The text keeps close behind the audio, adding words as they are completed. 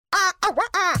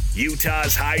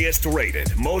Utah's highest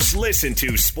rated, most listened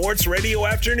to sports radio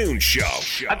afternoon show.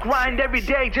 I grind every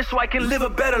day just so I can live a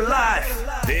better life.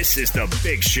 This is The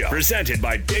Big Show, presented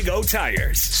by Big O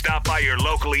Tires. Stop by your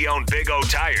locally owned Big O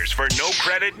Tires for no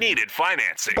credit needed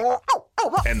financing.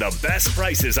 And the best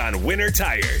prices on winter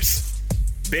tires.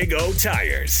 Big O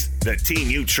Tires, the team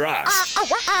you trust.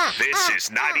 This is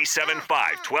 97.5,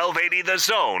 1280 The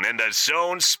Zone and the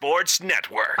Zone Sports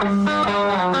Network.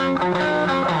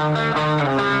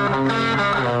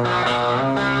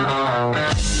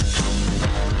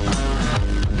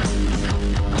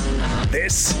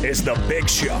 This is The Big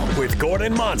Show with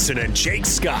Gordon Monson and Jake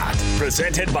Scott,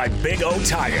 presented by Big O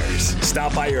Tires.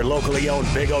 Stop by your locally owned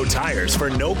Big O Tires for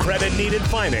no credit needed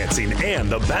financing and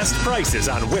the best prices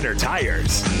on winter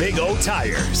tires. Big O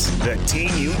Tires, the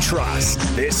team you trust.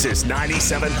 This is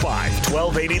 97.5,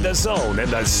 1280 The Zone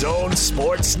and the Zone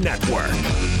Sports Network.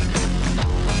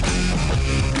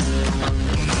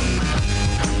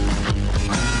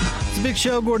 Big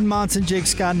Show, Gordon Monson, Jake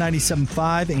Scott,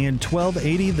 97.5 and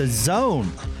 1280 The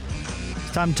Zone.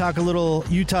 It's time to talk a little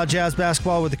Utah Jazz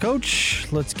basketball with the coach.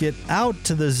 Let's get out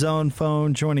to the Zone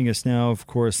phone. Joining us now, of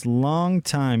course,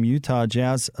 longtime Utah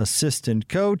Jazz assistant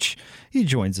coach. He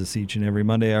joins us each and every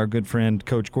Monday, our good friend,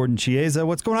 Coach Gordon Chiesa.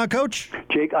 What's going on, Coach?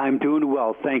 Jake, I'm doing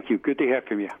well. Thank you. Good to hear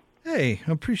from you. Hey,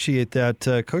 appreciate that,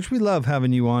 Coach. We love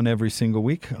having you on every single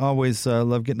week. Always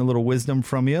love getting a little wisdom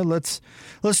from you. Let's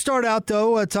start out,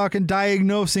 though,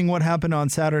 diagnosing what happened on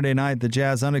Saturday night. The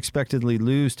Jazz unexpectedly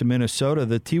lose to Minnesota.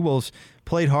 The T-Wolves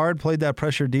played hard, played that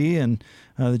pressure D, and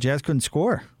the Jazz couldn't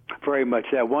score. Very much.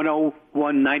 That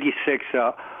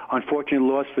 101-96 unfortunate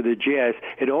loss for the Jazz.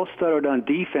 It all started on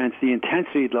defense, the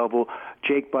intensity level,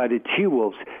 Jake, by the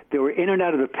T-Wolves. They were in and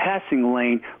out of the passing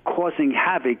lane, causing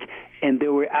havoc, and they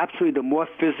were absolutely the more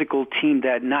physical team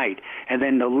that night. And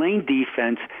then the lane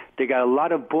defense, they got a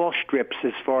lot of ball strips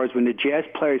as far as when the Jazz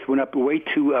players went up way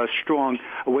too strong,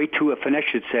 way too finesse,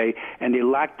 I should say, and they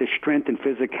lacked the strength and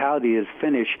physicality as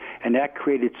finish, and that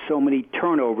created so many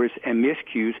turnovers and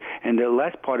miscues. And the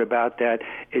last part about that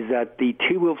is that the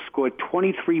T-Wolves scored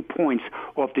 23 points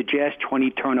off the Jazz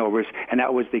 20 turnovers, and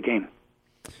that was the game.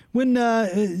 When,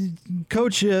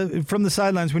 Coach, from the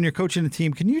sidelines, when you're coaching a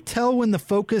team, can you tell when the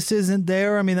focus isn't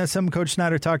there? I mean, that's something Coach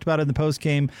Snyder talked about in the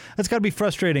postgame. That's got to be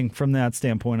frustrating from that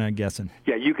standpoint, I'm guessing.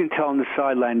 Yeah, you can tell on the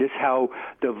sideline this how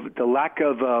the lack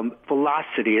of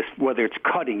velocity, is whether it's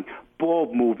cutting, ball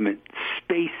movement,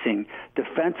 spacing,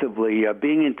 defensively,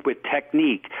 being in with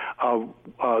technique,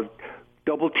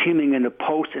 double teaming in the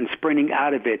post and sprinting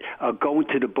out of it, going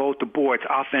to both the boards,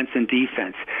 offense and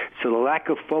defense. So the lack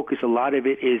of focus, a lot of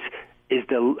it is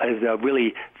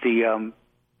really the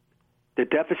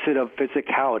deficit of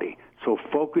physicality. So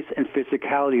focus and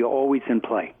physicality are always in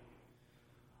play.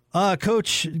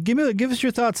 Coach, give us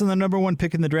your thoughts on the number one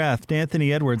pick in the draft,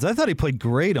 Anthony Edwards. I thought he played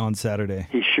great on Saturday.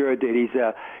 He sure did.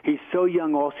 He's so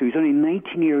young also. He's only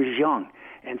 19 years young.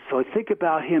 And so think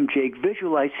about him, Jake.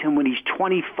 Visualize him when he's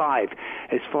 25,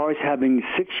 as far as having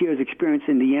 6 years experience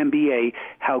in the NBA,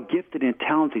 how gifted and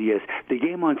talented he is. The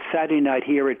game on Saturday night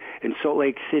here in Salt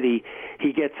Lake City,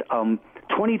 he gets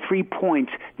 23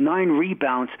 points, 9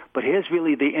 rebounds, but here's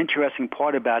really the interesting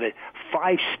part about it,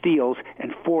 5 steals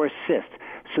and 4 assists.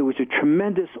 So it was a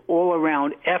tremendous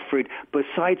all-around effort.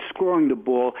 Besides scoring the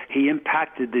ball, he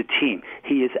impacted the team.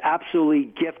 He is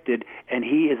absolutely gifted, and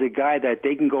he is a guy that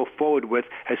they can go forward with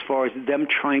as far as them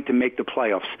trying to make the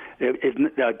playoffs.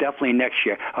 Definitely next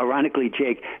year. Ironically,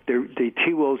 Jake, the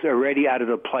T-Wolves are already out of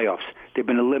the playoffs. They've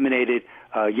been eliminated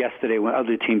yesterday when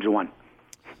other teams won.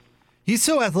 He's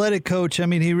so athletic, Coach. I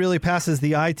mean, he really passes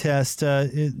the eye test.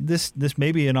 This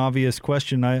may be an obvious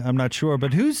question. I'm not sure.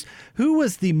 But who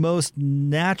was the most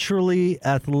naturally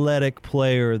athletic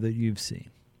player that you've seen?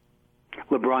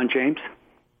 LeBron James.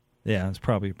 Yeah, it's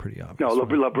probably pretty obvious. No,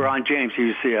 LeBron James, he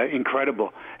was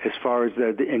incredible as far as,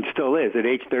 and still is, at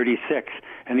age 36.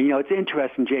 And, it's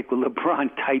interesting, Jake, with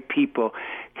LeBron-type people,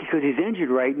 because he's injured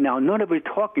right now. None of us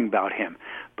are talking about him.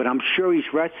 But I'm sure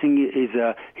he's resting his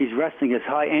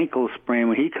high ankle sprain.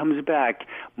 When he comes back,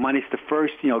 minus the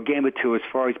first, game or two, as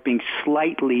far as being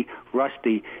slightly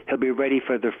rusty, he'll be ready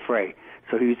for the fray.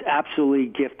 So he was absolutely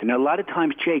gifted. And a lot of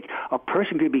times, Jake, a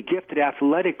person could be gifted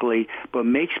athletically, but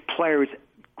makes players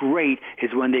great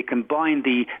is when they combine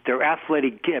their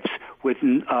athletic gifts with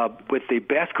the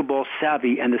basketball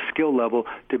savvy and the skill level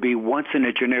to be once in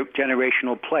a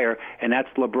generational player, and that's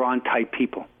LeBron-type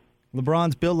people.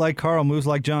 LeBron's built like Carl, moves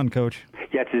like John, Coach.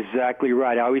 Yeah, That's exactly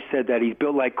right. I always said that he's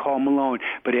built like Karl Malone,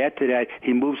 but after that,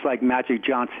 he moves like Magic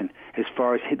Johnson as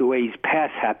far as the way he's pass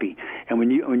happy. And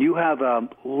when you have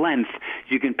length,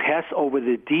 you can pass over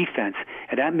the defense,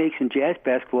 and that makes in Jazz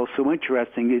basketball so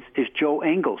interesting is Joe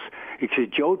Ingles. Because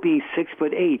Joe being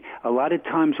 6'8", a lot of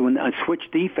times when a switch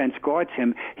defense guards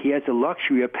him, he has the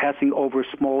luxury of passing over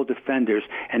small defenders,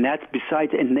 and that's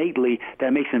besides innately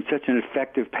that makes him such an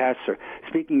effective passer.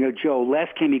 Speaking of Joe,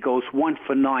 last game he goes 1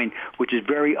 for 9, which is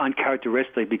very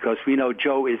uncharacteristic because we know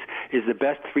Joe is the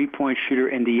best three-point shooter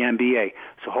in the NBA.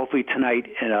 So hopefully tonight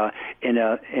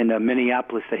in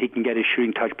Minneapolis that he can get his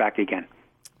shooting touch back again.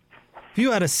 If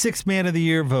you had a Sixth Man of the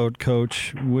Year vote,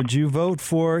 Coach, would you vote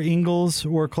for Ingles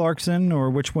or Clarkson, or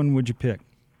which one would you pick?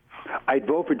 I'd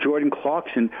vote for Jordan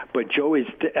Clarkson, but Joe is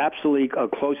absolutely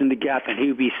closing the gap, and he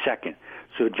would be second.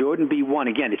 So Jordan be one.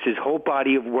 Again, it's his whole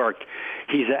body of work.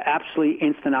 He's an absolutely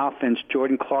instant offense,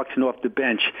 Jordan Clarkson off the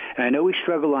bench. And I know he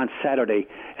struggled on Saturday,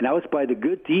 and that was by the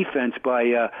good defense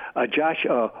by Josh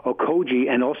Okogie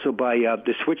and also by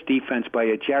the switch defense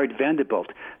by Jared Vanderbilt.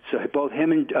 So both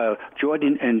him and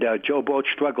Jordan and Joe both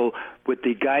struggle with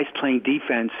the guys playing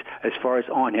defense as far as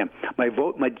on him. My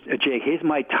vote, Jay, here's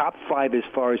my top 5 as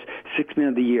far as Sixth Man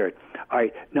of the Year. All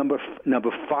right, number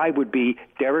 5 would be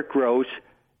Derrick Rose.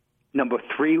 Number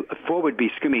 4 would be,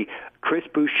 Chris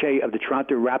Boucher of the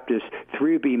Toronto Raptors.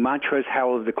 3 would be Montrezl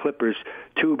Harrell of the Clippers.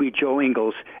 2 would be Joe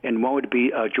Ingles, and 1 would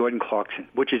be Jordan Clarkson,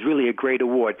 which is really a great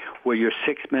award where you're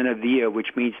Sixth Man of the Year,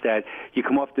 which means that you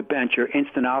come off the bench, you're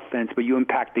instant offense, but you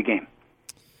impact the game.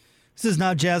 This is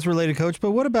not Jazz-related, Coach,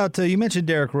 but what about, you mentioned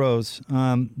Derrick Rose.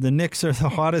 The Knicks are the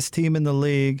hottest team in the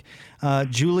league.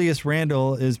 Julius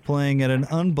Randle is playing at an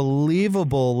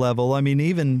unbelievable level. I mean,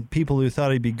 even people who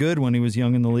thought he'd be good when he was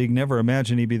young in the league never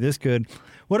imagined he'd be this good.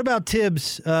 What about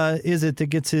Tibbs is it that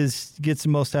gets the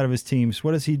most out of his teams?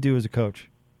 What does he do as a coach?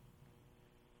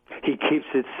 He keeps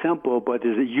it simple, but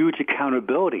there's a huge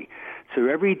accountability. So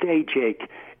every day, Jake,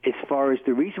 as far as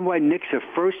the reason why Knicks are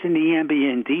first in the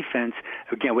NBA in defense,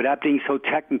 again, without being so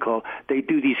technical, they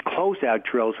do these closeout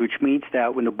drills, which means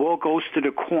that when the ball goes to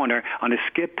the corner on a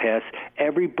skip pass,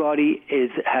 everybody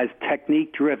has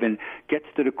technique-driven, gets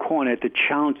to the corner to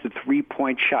challenge the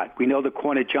three-point shot. We know the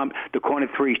corner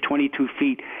three is 22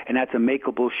 feet, and that's a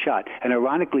makeable shot. And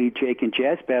ironically, Jake, in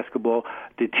Jazz basketball,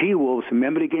 the T-Wolves,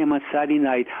 remember the game on Saturday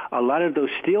night, a lot of those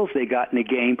steals they got in the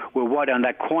game were on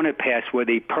that corner pass where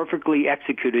they perfectly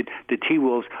executed the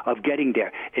T-Wolves of getting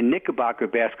there. In Knickerbocker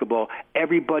basketball,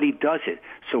 everybody does it.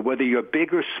 So whether you're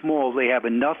big or small, they have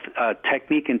enough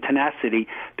technique and tenacity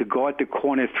to guard the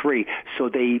corner three. So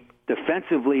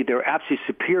defensively, they're absolutely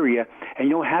superior. And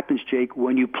you know what happens, Jake?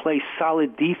 When you play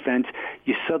solid defense,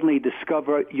 you suddenly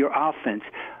discover your offense.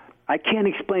 I can't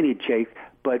explain it, Jake,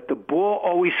 but the ball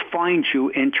always finds you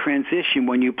in transition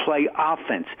when you play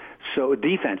offense. So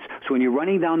defense. So when you're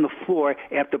running down the floor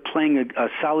after playing a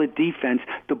solid defense,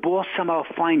 the ball somehow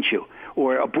finds you.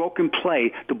 Or a broken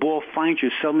play, the ball finds you.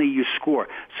 Suddenly you score.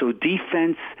 So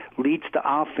defense leads to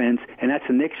offense, and that's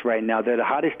the Knicks right now. They're the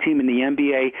hottest team in the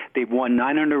NBA. They've won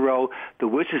 9 in a row. The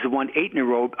Wizards have won 8 in a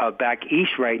row back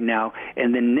east right now.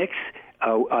 And the Knicks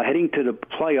heading to the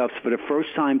playoffs for the first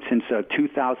time since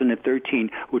 2013,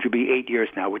 which will be 8 years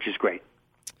now, which is great.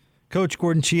 Coach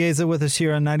Gordon Chiesa with us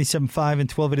here on 97.5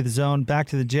 and 1280 The Zone. Back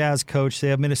to the Jazz, Coach. They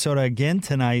have Minnesota again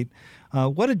tonight.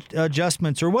 What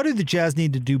adjustments or what do the Jazz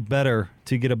need to do better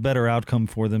to get a better outcome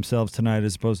for themselves tonight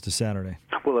as opposed to Saturday?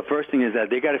 Well, the first thing is that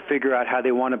they got to figure out how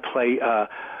they want to play.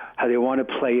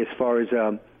 As far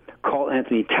as Karl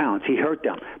Anthony Towns. He hurt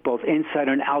them, both inside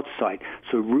and outside.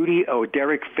 So Rudy or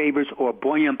Derek Favors or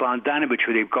Bojan Bogdanovic,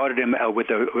 where they've guarded him with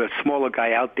a smaller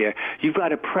guy out there, you've got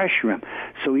to pressure him.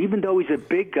 So even though he's a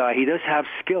big guy, he does have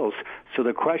skills. So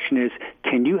the question is,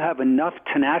 can you have enough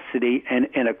tenacity and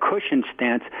a cushion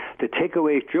stance to take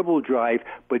away his dribble drive,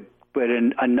 but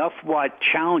enough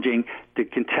challenging to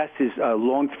contest his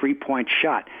long three-point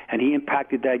shot, and he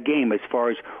impacted that game as far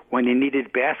as when they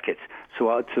needed baskets.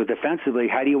 So defensively,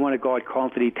 how do you want to guard Karl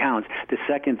Anthony Towns? The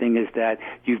second thing is that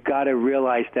you've got to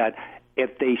realize that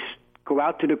if they go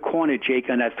out to the corner, Jake,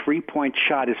 on that three-point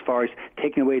shot as far as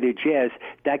taking away the Jazz,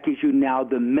 that gives you now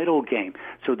the middle game.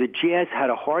 So the Jazz had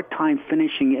a hard time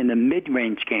finishing in the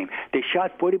mid-range game. They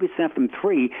shot 40% from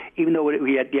three, even though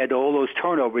we had all those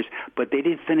turnovers, but they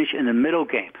didn't finish in the middle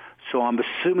game. So I'm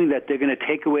assuming that they're going to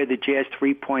take away the Jazz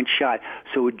three-point shot.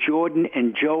 So with Jordan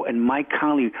and Joe and Mike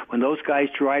Conley, when those guys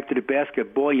drive to the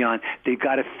basket, Bojan, they've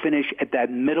got to finish at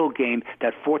that middle game,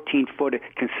 that 14-footer,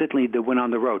 consistently to win on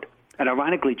the road. And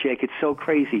ironically, Jake, it's so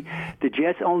crazy. The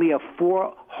Jets only have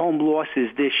 4 home losses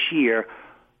this year.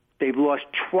 They've lost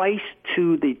twice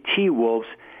to the T-Wolves,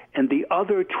 and the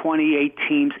other 28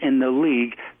 teams in the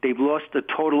league, they've lost a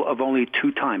total of only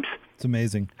 2 times. It's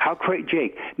amazing. How crazy,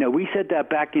 Jake? Now we said that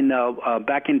back in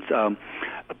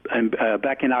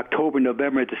October,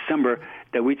 November, December,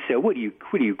 that we'd say, "What are you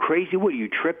crazy? What are you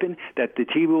tripping?" That the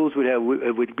T-Wolves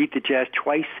would beat the Jazz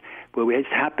twice. Well, it's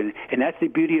happened, and that's the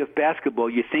beauty of basketball.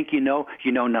 You think you know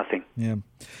nothing. Yeah.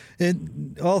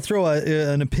 I'll throw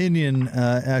an opinion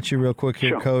at you real quick here,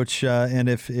 Sure. Coach, and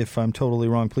if I'm totally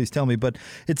wrong, please tell me. But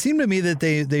it seemed to me that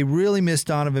they really missed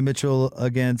Donovan Mitchell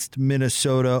against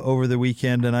Minnesota over the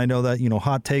weekend, and I know that,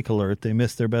 hot take alert, they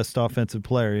missed their best offensive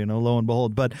player, lo and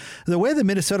behold. But the way that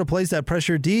Minnesota plays that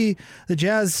pressure D, the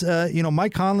Jazz,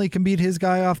 Mike Conley can beat his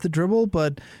guy off the dribble,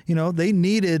 but, they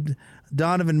needed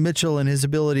Donovan Mitchell and his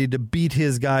ability to beat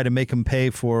his guy to make him pay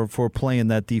for playing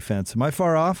that defense. Am I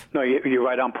far off? No, you're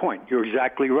right on point. You're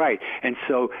exactly right. And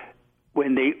so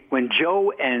when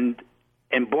Joe and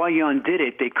Boyan did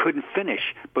it, they couldn't finish.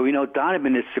 But we know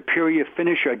Donovan is superior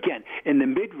finisher, again, in the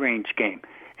mid-range game.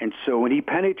 And so when he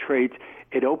penetrates,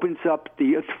 it opens up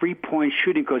the three-point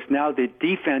shooting because now the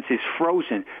defense is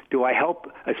frozen. Do I help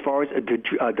as far as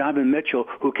Donovan Mitchell,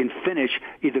 who can finish,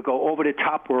 either go over the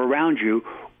top or around you,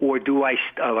 or do I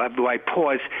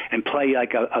pause and play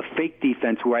like a fake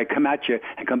defense where I come at you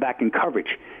and come back in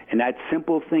coverage? And that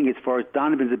simple thing as far as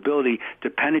Donovan's ability to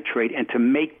penetrate and to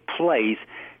make plays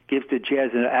gives the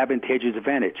Jazz an advantageous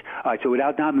advantage. All right, so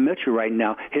without Donovan Mitchell right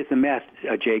now, here's the math,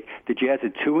 Jake. The Jazz are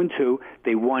 2-2.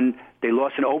 They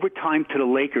lost in overtime to the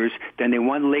Lakers. Then they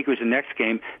won the Lakers the next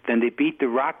game. Then they beat the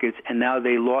Rockets, and now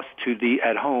they lost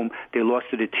at home. They lost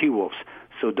to the T-Wolves.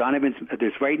 So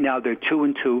right now they're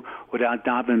 2-2 without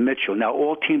Donovan Mitchell. Now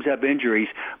all teams have injuries,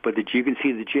 but you can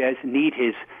see the Jazz need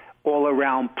his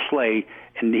all-around play,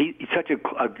 and he's such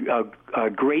a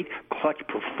great clutch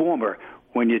performer.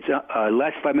 When it's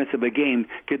last 5 minutes of a game,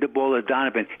 give the ball to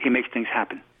Donovan, he makes things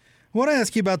happen. I want to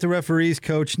ask you about the referees,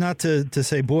 Coach, not to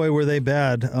say, boy, were they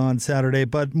bad on Saturday,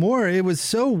 but more, it was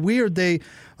so weird.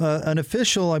 An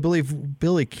official, I believe,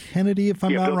 Billy Kennedy, if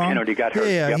I'm not Bill wrong. Kennedy got hurt.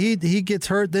 Yeah, yep. he gets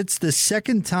hurt. That's the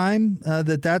second time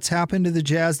that's happened to the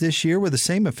Jazz this year with the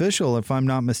same official, if I'm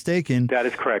not mistaken. That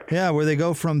is correct. Yeah, where they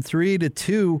go from 3 to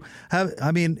 2.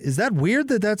 Is that weird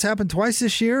that that's happened twice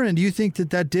this year? And do you think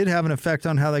that did have an effect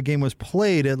on how that game was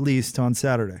played, at least on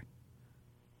Saturday?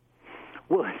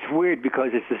 Well, it's weird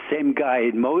because it's the same guy.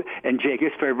 And Jake,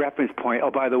 just for a reference point,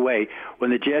 oh, by the way, when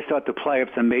the Jazz start the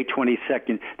playoffs on May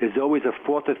 22nd, there's always a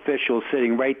fourth official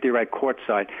sitting right there at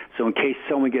courtside. So in case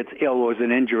someone gets ill or is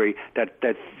an injury, that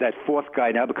fourth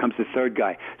guy now becomes the third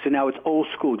guy. So now it's old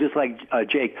school, just like,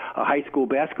 Jake, a high school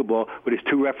basketball with its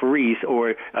 2 referees, or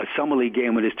a summer league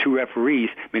game with its 2 referees,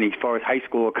 meaning as far as high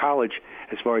school or college,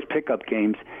 as far as pickup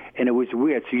games. And it was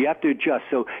weird. So you have to adjust.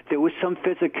 So there was some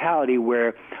physicality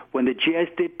where when the Jazz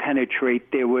did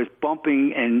penetrate, there was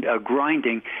bumping and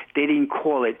grinding. They didn't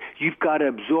call it. You've got to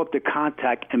absorb the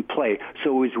contact and play. So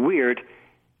it was weird,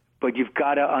 but you've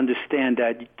got to understand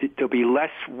that there'll be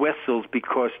less whistles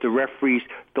because the referees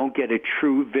don't get a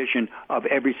true vision of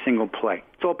every single play.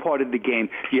 It's all part of the game.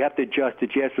 You have to adjust. The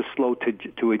Jazz was slow to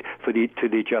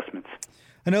the adjustments.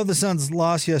 I know the Suns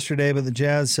lost yesterday, but the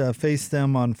Jazz faced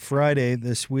them on Friday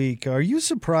this week. Are you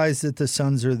surprised that the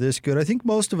Suns are this good? I think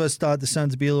most of us thought the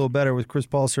Suns would be a little better with Chris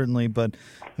Paul, certainly, but,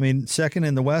 second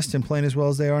in the West and playing as well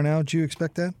as they are now. Did you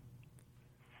expect that?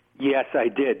 Yes, I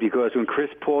did, because when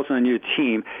Chris Paul's on your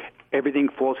team, everything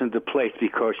falls into place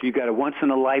because you got a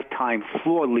once-in-a-lifetime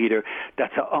floor leader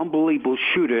that's an unbelievable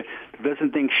shooter,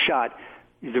 doesn't think shot.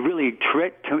 He's a really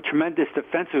tremendous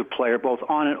defensive player, both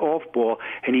on and off ball,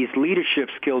 and his leadership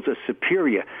skills are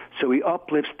superior. So he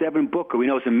uplifts Devin Booker. We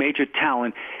know he's a major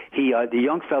talent. The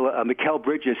young fella, Mikal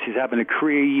Bridges, is having a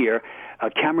career year.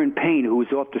 Cameron Payne, who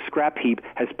is off the scrap heap,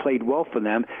 has played well for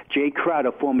them. Jay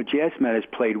Crowder, former Jazzman, has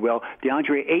played well.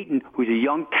 DeAndre Ayton, who's a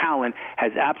young talent,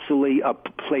 has absolutely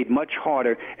played much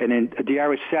harder. And then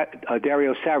Dario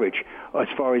Saric, as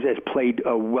far as has played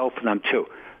well for them, too.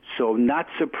 So not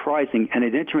surprising. And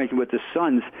it's interesting with the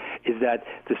Suns is that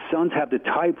the Suns have the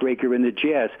tiebreaker in the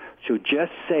Jazz. So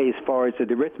just say, as far as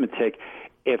the arithmetic,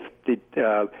 if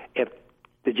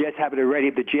the Jazz have it already,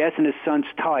 if the Jazz and the Suns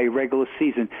tie regular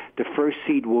season, the first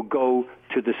seed will go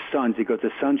to the Suns because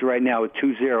the Suns right now are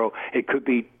 2-0. It could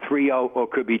be 3-0 or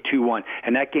it could be 2-1.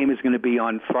 And that game is going to be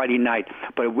on Friday night.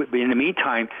 But in the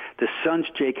meantime, the Suns,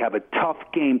 Jake, have a tough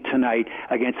game tonight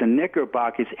against the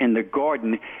Knickerbockers in the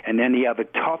Garden. And then they have a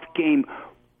tough game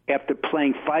after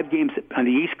playing 5 games on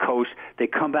the East Coast. They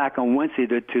come back on Wednesday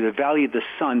to the Valley of the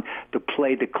Sun to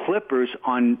play the Clippers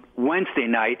on Wednesday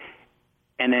night,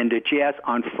 and then the Jazz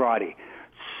on Friday.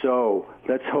 So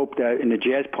let's hope that in the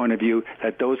Jazz point of view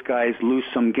that those guys lose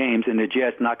some games and the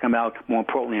Jazz knock them out, more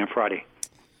importantly, on Friday.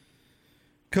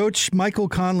 Coach, Michael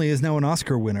Conley is now an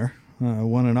Oscar winner.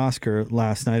 Won an Oscar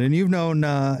last night, and you've known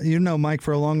Mike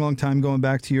for a long, long time, going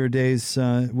back to your days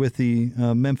with the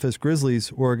Memphis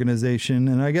Grizzlies organization.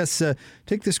 And I guess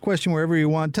take this question wherever you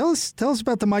want. Tell us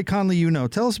about the Mike Conley you know.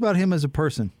 Tell us about him as a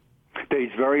person.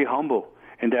 He's very humble,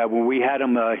 and when we had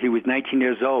him, he was 19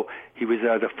 years old. He was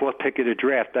the fourth pick of the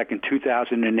draft back in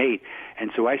 2008,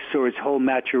 and so I saw his whole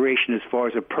maturation as far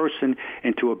as a person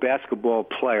into a basketball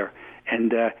player.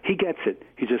 And he gets it.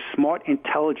 He's a smart,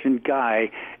 intelligent guy,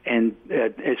 and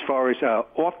as far as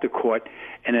off the court,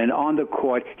 and then on the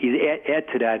court, add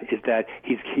to that is that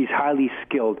he's highly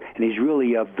skilled, and he's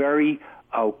really a very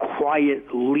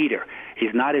quiet leader.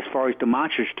 He's not as far as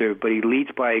demonstrative, but he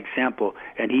leads by example.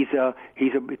 And he's a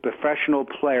professional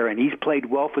player, and he's played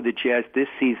well for the Jazz this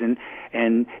season.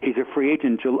 And he's a free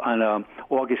agent on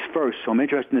August 1st. So I'm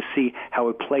interested to see how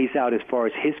it plays out as far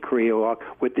as his career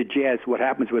with the Jazz, what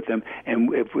happens with him,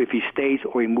 and if he stays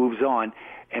or he moves on.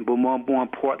 And but more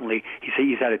importantly,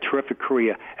 he's had a terrific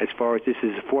career as far as this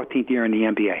is his 14th year in the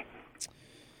NBA.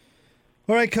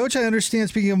 All right, Coach, I understand,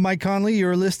 speaking of Mike Conley,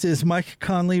 your list is Mike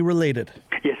Conley related.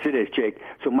 Yes, it is, Jake.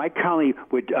 So Mike Conley,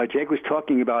 what Jake was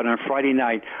talking about on Friday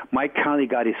night, Mike Conley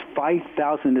got his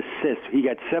 5,000 assists. He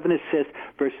got 7 assists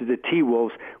versus the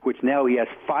T-Wolves, which now he has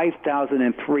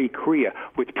 5,003 career,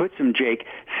 which puts him, Jake,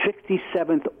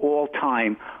 67th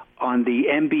all-time on the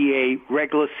NBA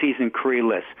regular season career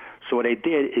list. So what I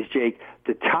did is, Jake,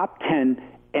 the top 10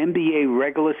 NBA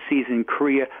regular season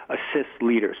career assist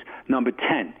leaders. Number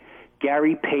 10,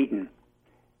 Gary Payton,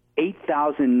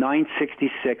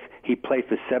 8,966. He played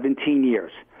for 17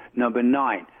 years. Number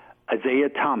 9, Isaiah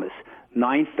Thomas,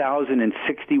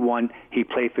 9,061. He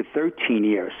played for 13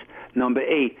 years. Number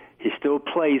 8, he still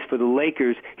plays for the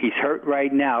Lakers. He's hurt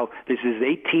right now. This is his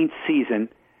 18th season.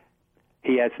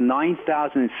 He has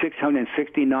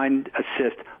 9,669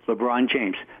 assists, LeBron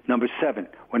James. Number 7,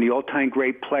 one of the all-time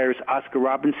great players, Oscar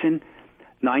Robertson,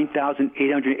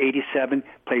 9,887,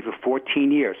 played for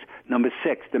 14 years. Number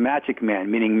 6, the Magic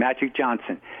Man, meaning Magic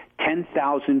Johnson,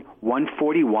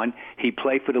 10,141. He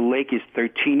played for the Lakers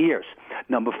 13 years.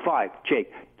 Number 5,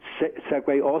 Jake,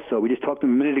 segue also, we just talked to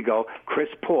him a minute ago, Chris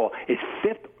Paul is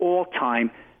 5th all-time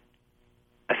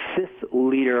assist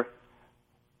leader.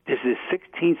 This is his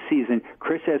 16th season.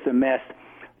 Chris has amassed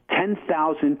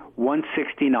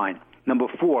 10,169. Number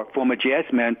 4, former Jazz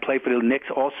man, played for the Knicks,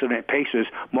 also the Pacers,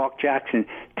 Mark Jackson,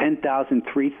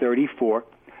 10,334.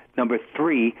 Number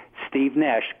 3, Steve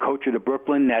Nash, coach of the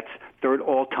Brooklyn Nets, 3rd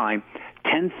all-time,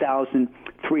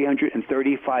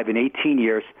 10,335 in 18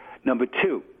 years. Number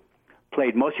 2,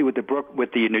 played mostly with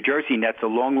the New Jersey Nets a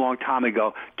long, long time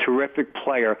ago, terrific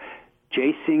player.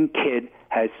 Jason Kidd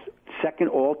has 2nd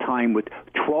all-time with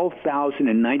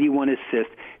 12,091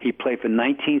 assists. He played for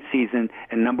 19 seasons,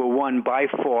 and number 1 by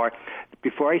far.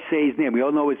 Before I say his name, we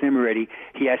all know his name already.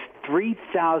 He has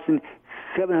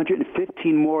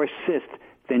 3,715 more assists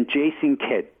than Jason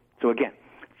Kidd. So again,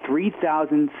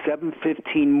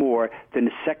 3,715 more than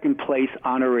the second place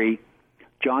honoree.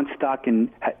 John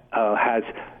Stockton has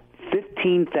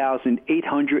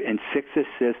 15,806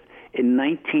 assists in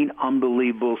 19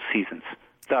 unbelievable seasons.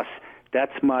 Thus,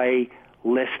 that's my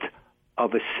list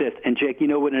of assists. And Jake, you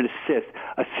know what an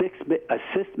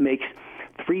assist makes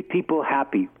 3 people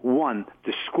happy. 1,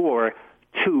 the scorer.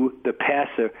 2, the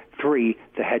passer. 3,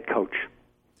 the head coach.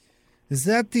 Is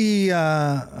that the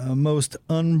most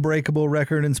unbreakable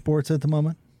record in sports at the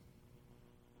moment?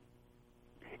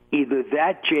 Either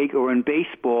that, Jake, or in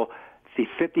baseball, the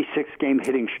 56-game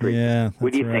hitting streak. Yeah, that's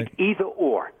what do you right. think? Either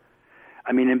or.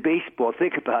 I mean, in baseball,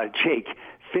 think about it, Jake.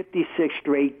 56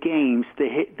 straight games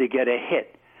to get a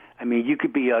hit. I mean, you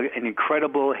could be an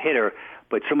incredible hitter,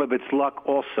 but some of it's luck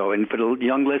also. And for the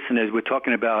young listeners, we're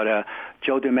talking about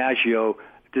Joe DiMaggio.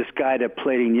 This guy that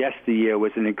played in yesteryear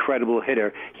was an incredible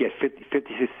hitter. He had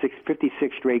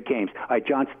 56 straight games. All right,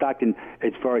 John Stockton,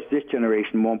 as far as this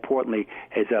generation, more importantly,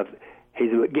 is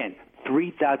again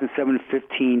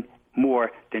 3,715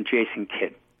 more than Jason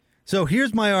Kidd. So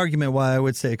here's my argument why I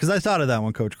would say, because I thought of that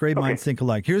one, Coach. Great minds think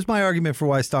alike. Here's my argument for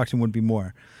why Stockton would be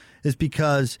more, is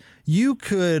because you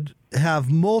could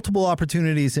have multiple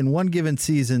opportunities in one given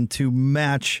season to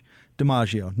match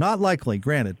DiMaggio. Not likely,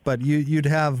 granted, but you'd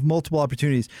have multiple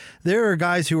opportunities. There are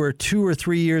guys who are 2 or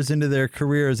 3 years into their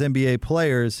career as NBA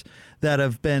players that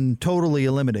have been totally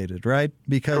eliminated, right?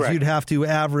 Because Correct. You'd have to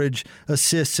average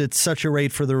assists at such a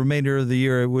rate for the remainder of the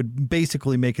year, it would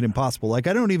basically make it impossible. Like,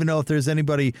 I don't even know if there's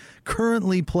anybody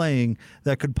currently playing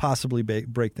that could possibly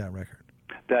break that record.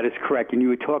 That is correct. And you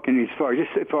were talking as far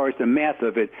as the math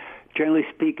of it, generally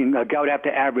speaking, a guy would have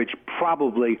to average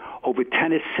probably over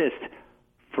 10 assists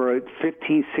for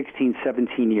 15, 16,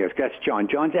 17 years. That's John.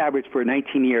 John's average for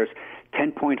 19 years,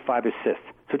 10.5 assists.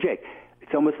 So, Jake,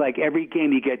 it's almost like every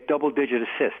game you get double-digit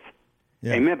assists.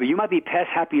 Yeah. And remember, you might be pass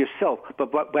happy yourself,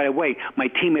 but by the way, my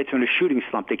teammates are in a shooting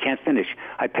slump. They can't finish.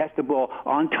 I passed the ball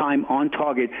on time, on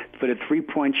target for the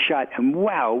three-point shot, and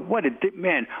wow, what a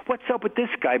man! What's up with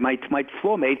this guy? My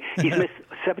floor mate, he's missed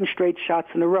 7 straight shots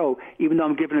in a row, even though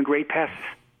I'm giving him great passes.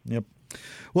 Yep.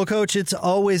 Well, Coach, it's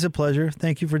always a pleasure.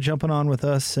 Thank you for jumping on with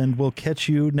us, and we'll catch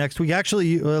you next week.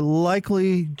 Actually,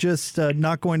 likely just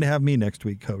not going to have me next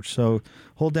week, Coach. So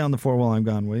hold down the fort while I'm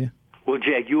gone, will you? Well,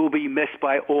 Jake, you will be missed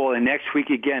by all. And next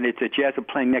week again, it's the Jazz are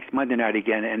playing next Monday night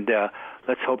again. And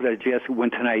let's hope that the Jazz will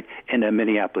win tonight in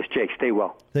Minneapolis. Jake, stay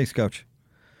well. Thanks, Coach.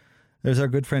 There's our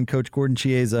good friend, Coach Gordon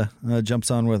Chiesa,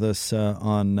 jumps on with us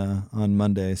on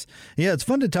Mondays. Yeah, it's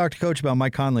fun to talk to Coach about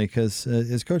Mike Conley because,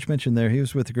 as Coach mentioned there, he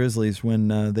was with the Grizzlies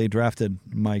when they drafted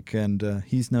Mike, and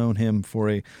he's known him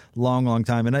for a long, long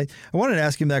time. And I wanted to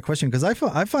ask him that question because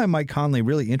I find Mike Conley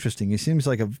really interesting. He seems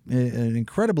like an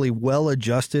incredibly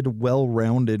well-adjusted,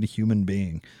 well-rounded human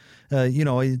being.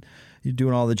 You're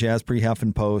doing all the Jazz pre-half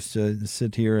and post.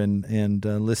 Sit here and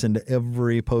listen to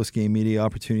every post-game media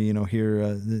opportunity. Here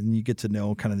and you get to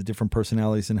know kind of the different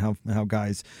personalities and how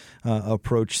guys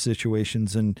approach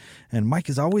situations. And Mike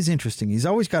is always interesting. He's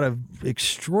always got an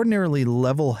extraordinarily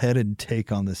level-headed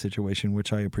take on the situation,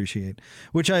 which I appreciate.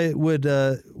 Which I would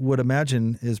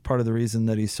imagine is part of the reason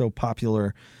that he's so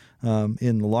popular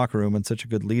in the locker room and such a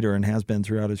good leader and has been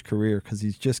throughout his career because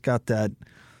he's just got that.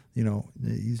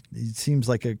 He seems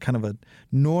like a kind of a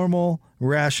normal,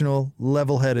 rational,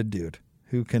 level-headed dude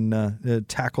who can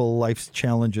tackle life's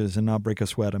challenges and not break a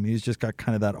sweat. I mean, he's just got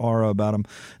kind of that aura about him.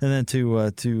 And then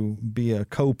to be a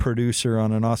co-producer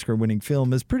on an Oscar-winning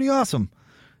film is pretty awesome.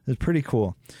 It's pretty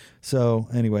cool. So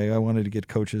anyway, I wanted to get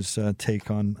Coach's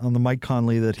take on the Mike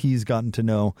Conley that he's gotten to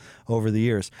know over the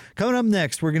years. Coming up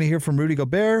next, we're going to hear from Rudy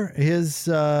Gobert, his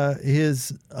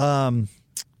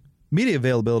media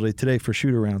availability today for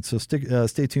shoot-around, so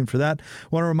stay tuned for that.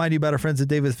 Want to remind you about our friends at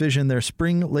Davis Vision. Their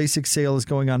spring LASIK sale is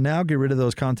going on now. Get rid of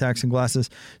those contacts and glasses.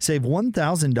 Save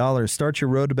 $1,000. Start your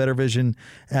road to better vision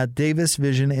at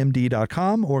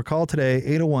davisvisionmd.com or call today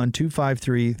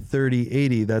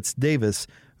 801-253-3080. That's Davis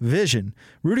Vision.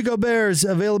 Rudy Gobert's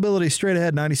availability straight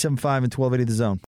ahead, 97.5 and 1280 The Zone.